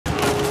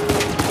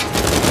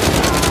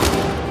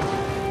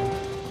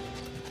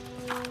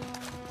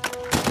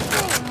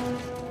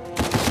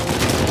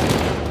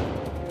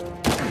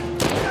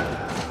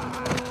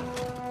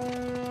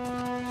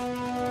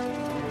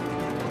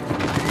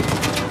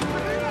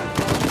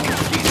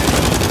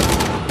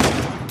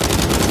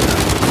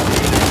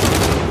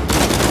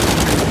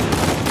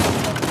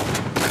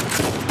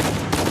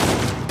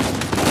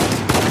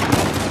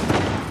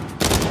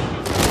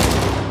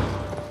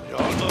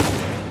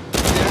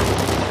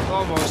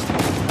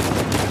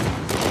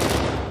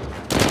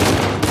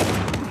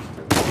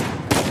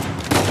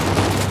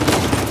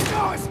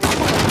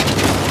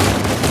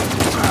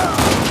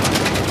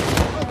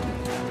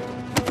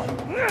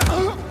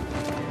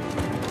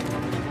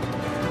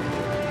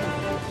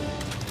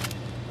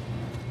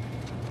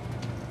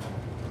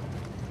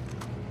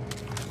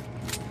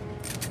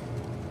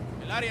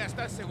área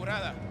está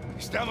asegurada.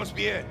 Estamos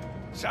bien.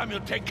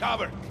 Samuel, take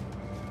cover.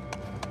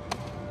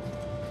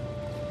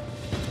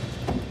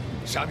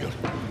 Samuel,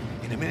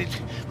 in a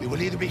minute, we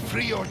will either be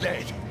free or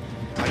dead.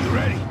 Are you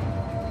ready?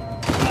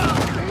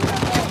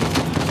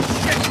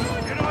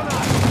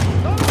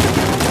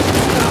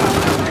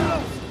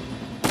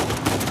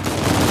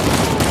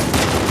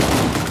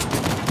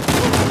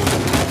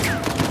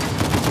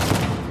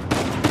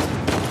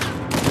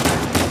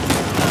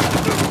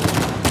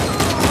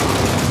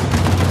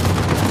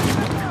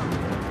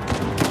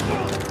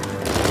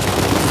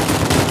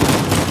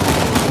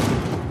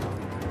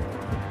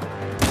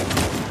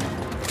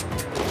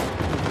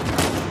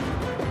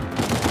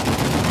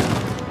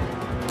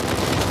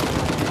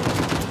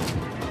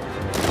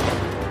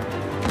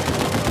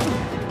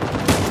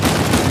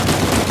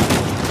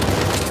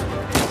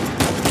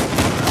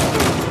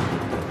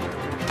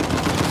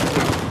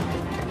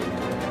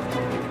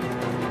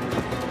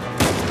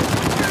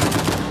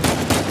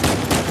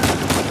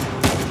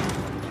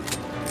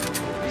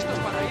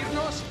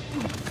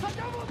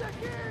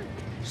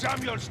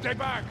 Samuel, stay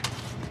back!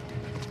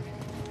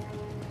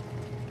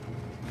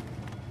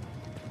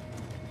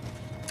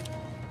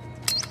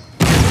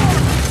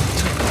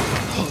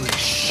 Holy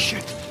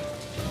shit!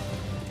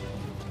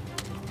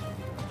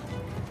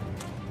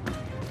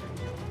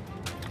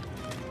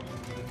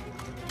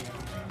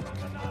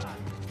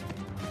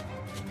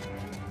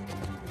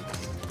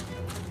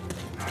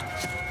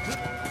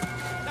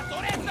 ¡La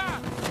torreta!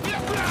 ¡Mira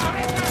la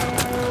torreta!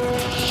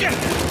 Shit!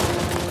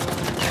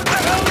 What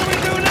the hell do we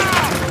do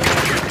now?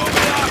 Get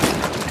moving up!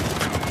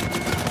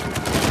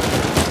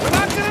 We're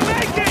not gonna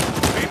make it!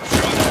 Keep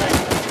shooting!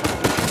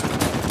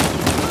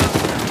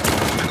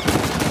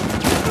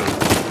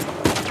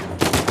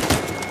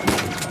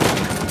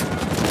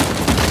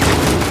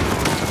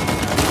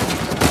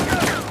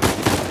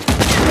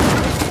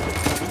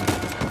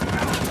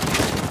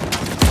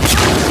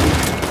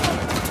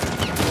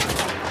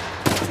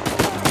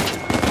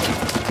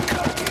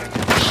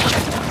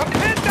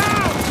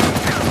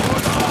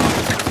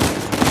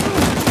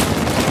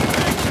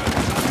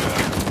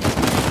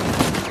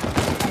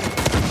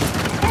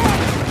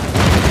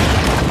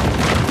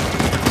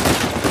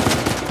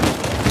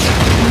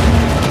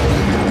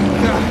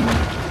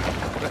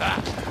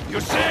 You're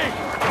safe!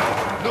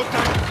 No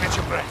time to catch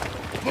your breath.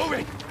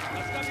 Moving!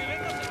 ¡Las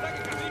camionetas están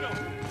en camino!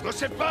 ¡Los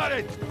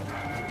separen!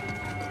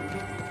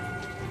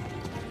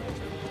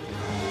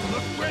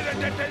 ¡Nos pueden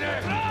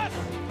detener! ¡Tras!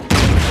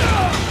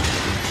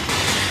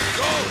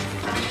 ¡Go!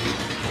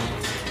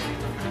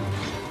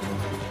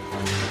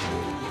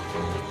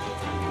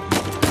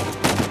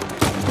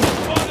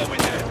 Follow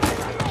with them!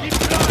 Keep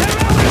flying!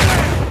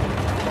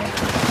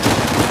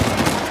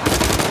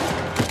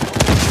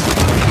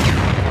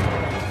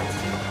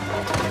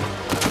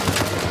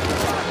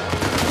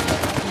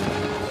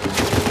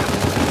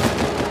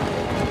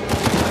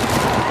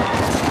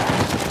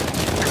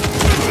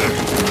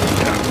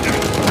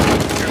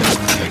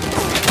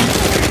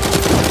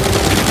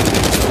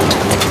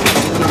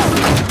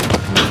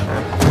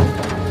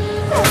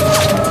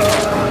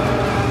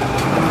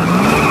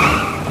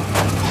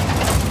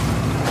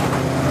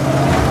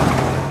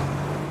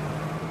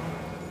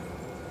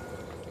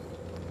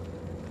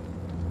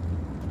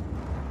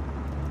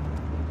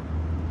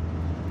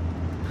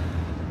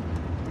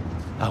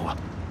 Agua.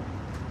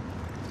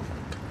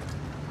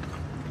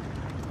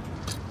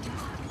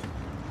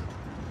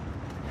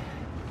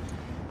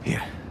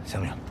 Here,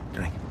 Samuel,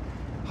 drink.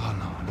 Oh,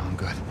 no, I'm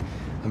good.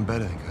 I'm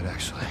better than good,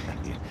 actually.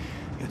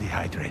 You're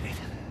dehydrated.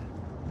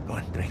 Go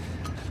on, drink.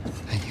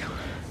 Thank you.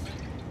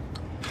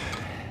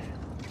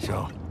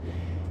 So,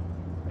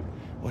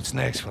 what's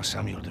next for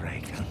Samuel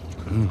Drake, huh?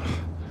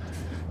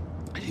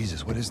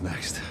 Jesus, what is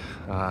next?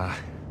 I'm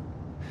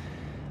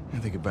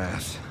gonna take a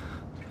bath.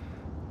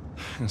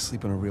 I'm gonna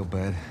sleep in a real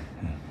bed.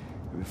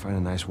 Maybe find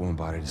a nice warm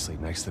body to sleep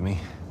next to me.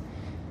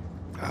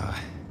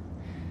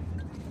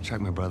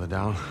 Track my brother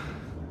down.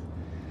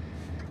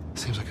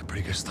 Seems like a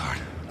pretty good start.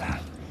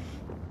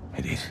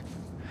 It is.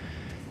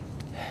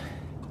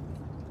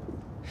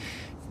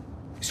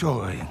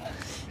 So,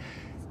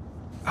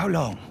 how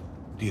long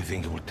do you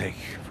think it will take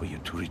for you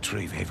to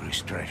retrieve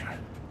Avery's treasure?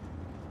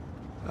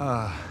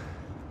 I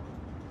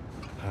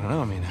don't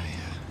know. I mean,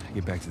 I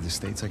get back to the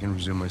States, I can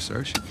resume my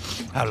search.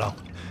 How long?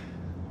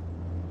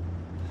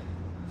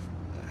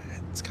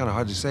 It's kind of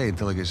hard to say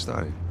until I get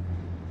started.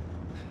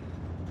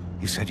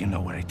 You said you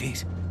know where it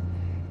is.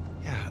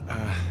 Yeah,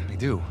 I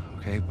do,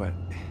 okay? But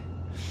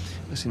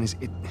listen,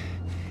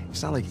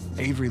 it's not like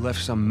Avery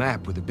left some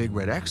map with a big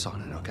red X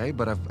on it, okay?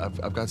 But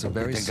I've got some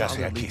very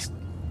solid leads.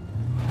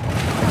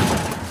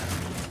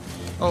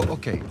 Oh,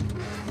 okay.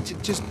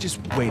 Just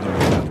wait a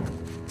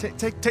minute.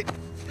 Take.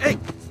 Hey,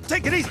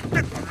 take it easy.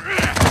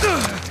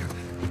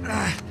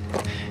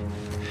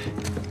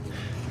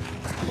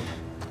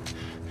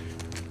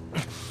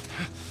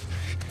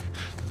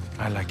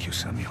 I like you,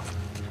 Samuel.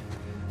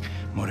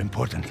 More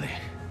importantly,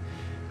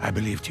 I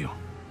believed you.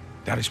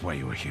 That is why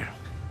you were here.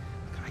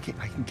 I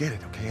can get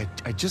it, okay?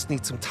 I just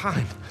need some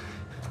time.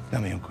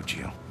 Dame un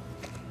cuchillo.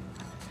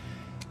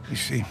 You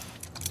see,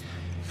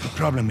 The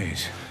problem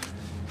is,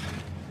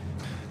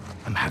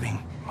 I'm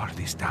having all of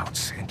these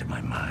doubts into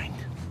my mind.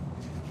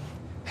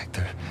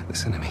 Hector,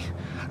 listen to me.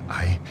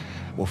 I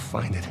will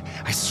find it.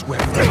 I swear.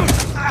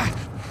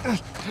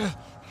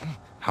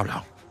 How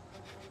long?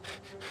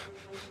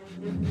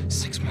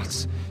 6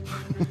 months.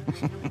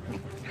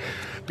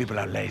 People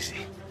are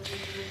lazy.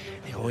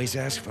 They always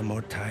ask for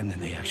more time than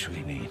they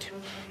actually need.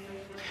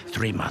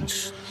 3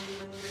 months.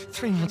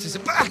 3 months is a...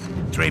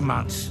 3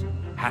 months.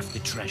 Half the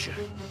treasure.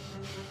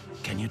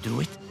 Can you do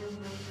it?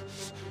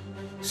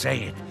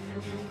 Say it.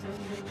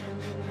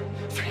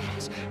 3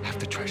 months, half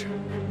the treasure.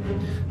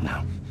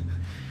 Now,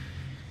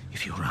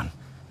 if you run,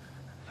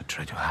 or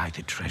try to hide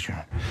the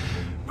treasure,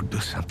 or do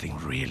something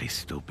really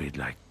stupid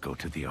like go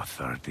to the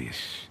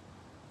authorities,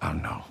 I'll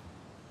know.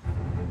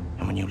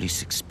 And when you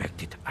least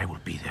expect it, I will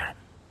be there.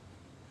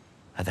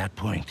 At that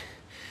point,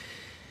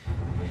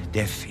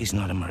 death is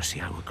not a mercy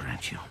I will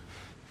grant you.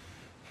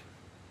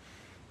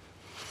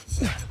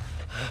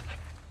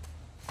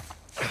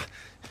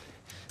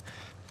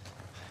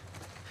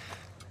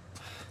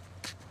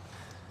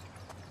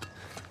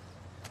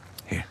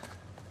 Here.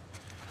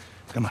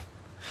 Come on.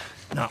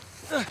 Now,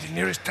 the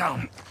nearest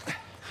town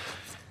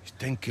is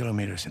 10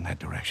 kilometers in that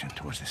direction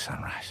towards the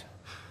sunrise.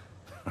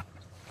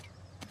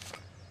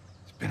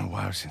 It's been a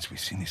while since we've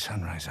seen the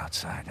sunrise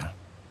outside, huh?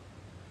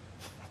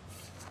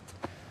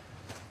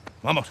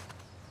 Vamos.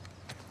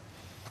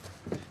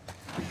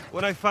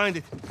 When I find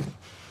it...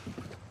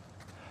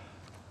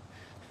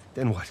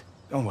 Then what?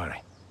 Don't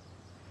worry.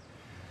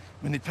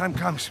 When the time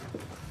comes,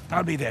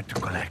 I'll be there to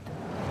collect.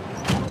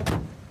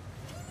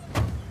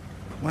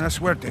 Buena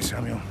suerte,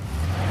 Samuel.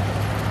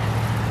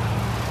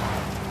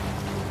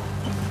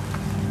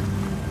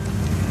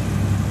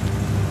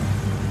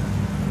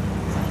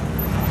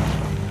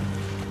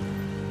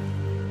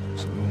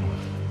 So,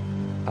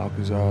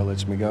 Alcazar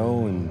lets me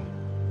go, and...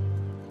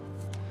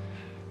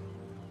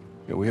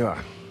 here we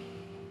are.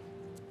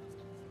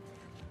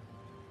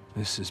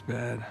 This is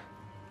bad.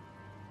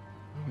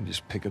 We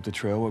just pick up the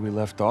trail where we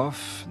left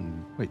off,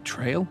 and... Wait,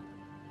 trail?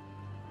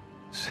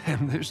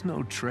 Sam, there's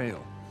no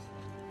trail.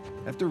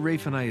 After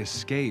Rafe and I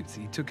escaped,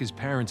 he took his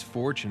parents'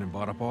 fortune and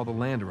bought up all the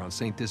land around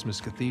St. Dismas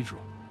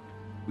Cathedral.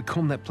 We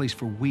combed that place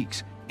for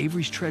weeks.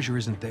 Avery's treasure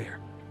isn't there.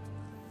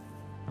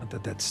 Not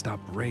that that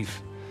stopped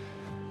Rafe.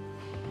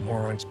 The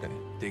moron's been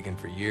digging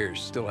for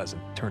years, still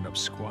hasn't turned up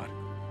squat.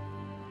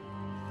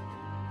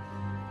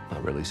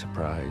 Not really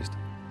surprised.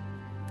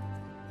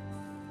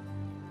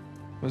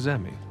 What does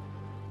that mean?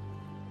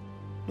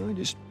 I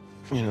just,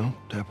 you know,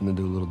 happened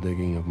to do a little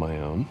digging of my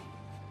own.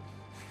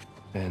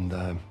 And,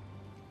 I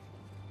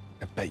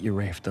bet you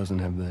Rafe doesn't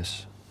have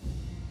this.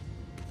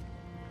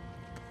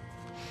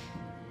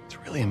 It's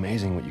really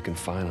amazing what you can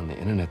find on the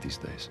internet these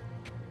days.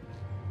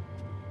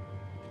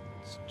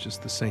 It's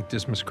just the St.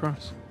 Dismas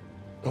cross.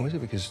 Oh, is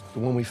it? Because the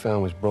one we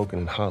found was broken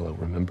and hollow,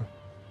 remember?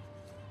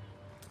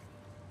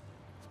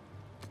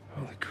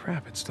 Holy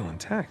crap, it's still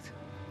intact.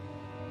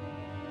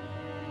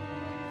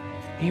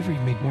 Avery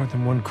made more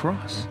than one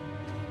cross.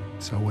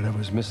 So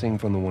whatever's missing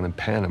from the one in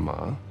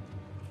Panama...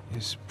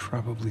 is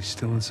probably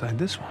still inside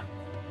this one.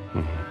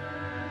 Mm-hmm.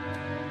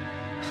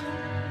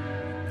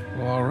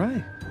 Well, all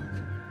right.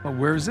 Well,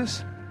 where is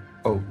this?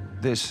 Oh,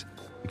 this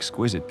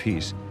exquisite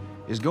piece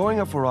is going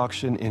up for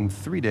auction in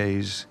 3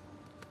 days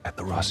at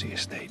the Rossi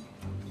estate.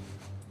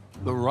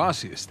 The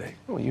Rossi estate?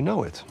 Oh, you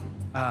know it.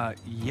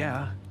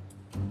 Yeah.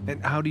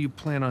 And how do you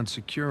plan on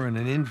securing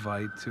an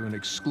invite to an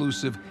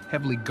exclusive,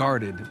 heavily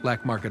guarded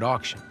black market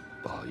auction?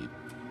 Well, you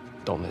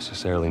don't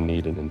necessarily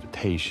need an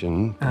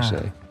invitation, per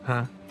se.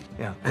 Huh?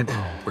 Yeah. And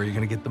where are you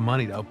gonna get the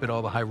money to outbid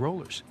all the high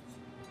rollers?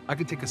 I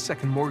could take a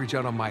second mortgage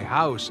out on my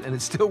house, and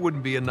it still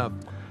wouldn't be enough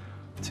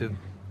to...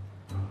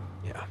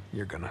 Yeah,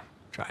 you're gonna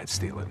try and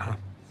steal it, huh?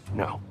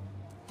 No.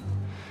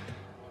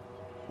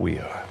 We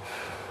are.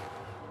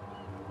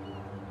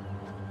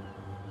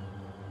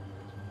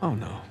 Oh,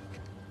 no.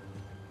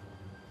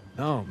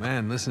 No,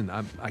 man, listen,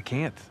 I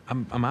can't.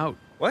 I'm out.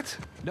 What?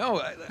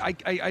 No,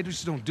 I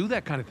just don't do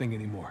that kind of thing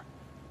anymore.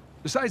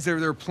 Besides,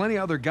 there are plenty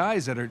of other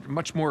guys that are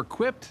much more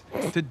equipped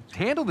to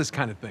handle this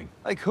kind of thing.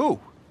 Like who?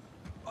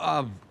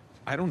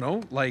 I don't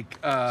know, like,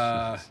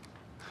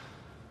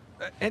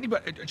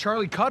 anybody,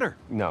 Charlie Cutter.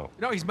 No.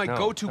 No, he's my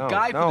go-to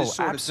guy for this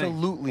sort of thing.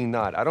 Absolutely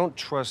not. I don't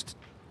trust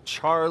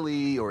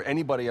Charlie or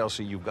anybody else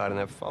that you've got on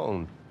that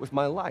phone with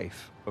my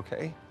life,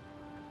 okay?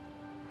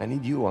 I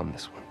need you on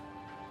this one.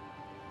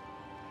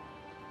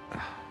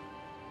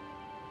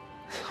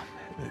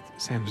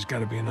 Sam, there's got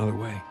to be another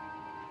way.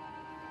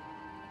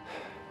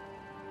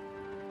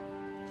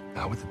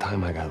 Not with the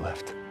time I got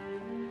left.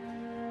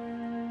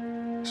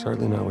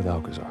 Certainly not with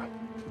Alcazar.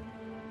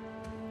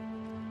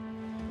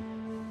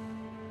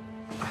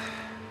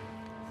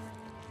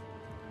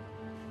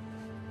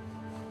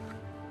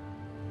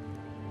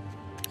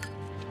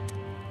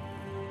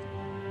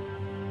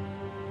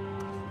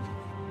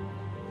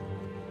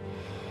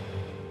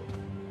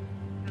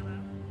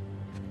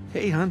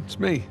 Hey, hon, it's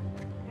me.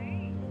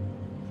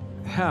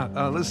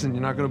 Yeah, listen,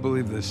 you're not gonna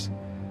believe this.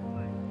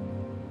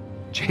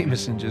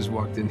 Jameson just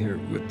walked in here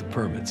with the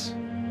permits.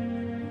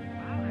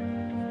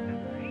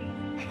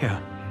 Yeah.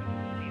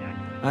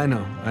 I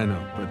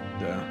know, but,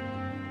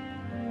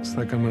 looks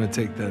like I'm gonna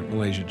take that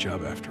Malaysia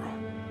job after all.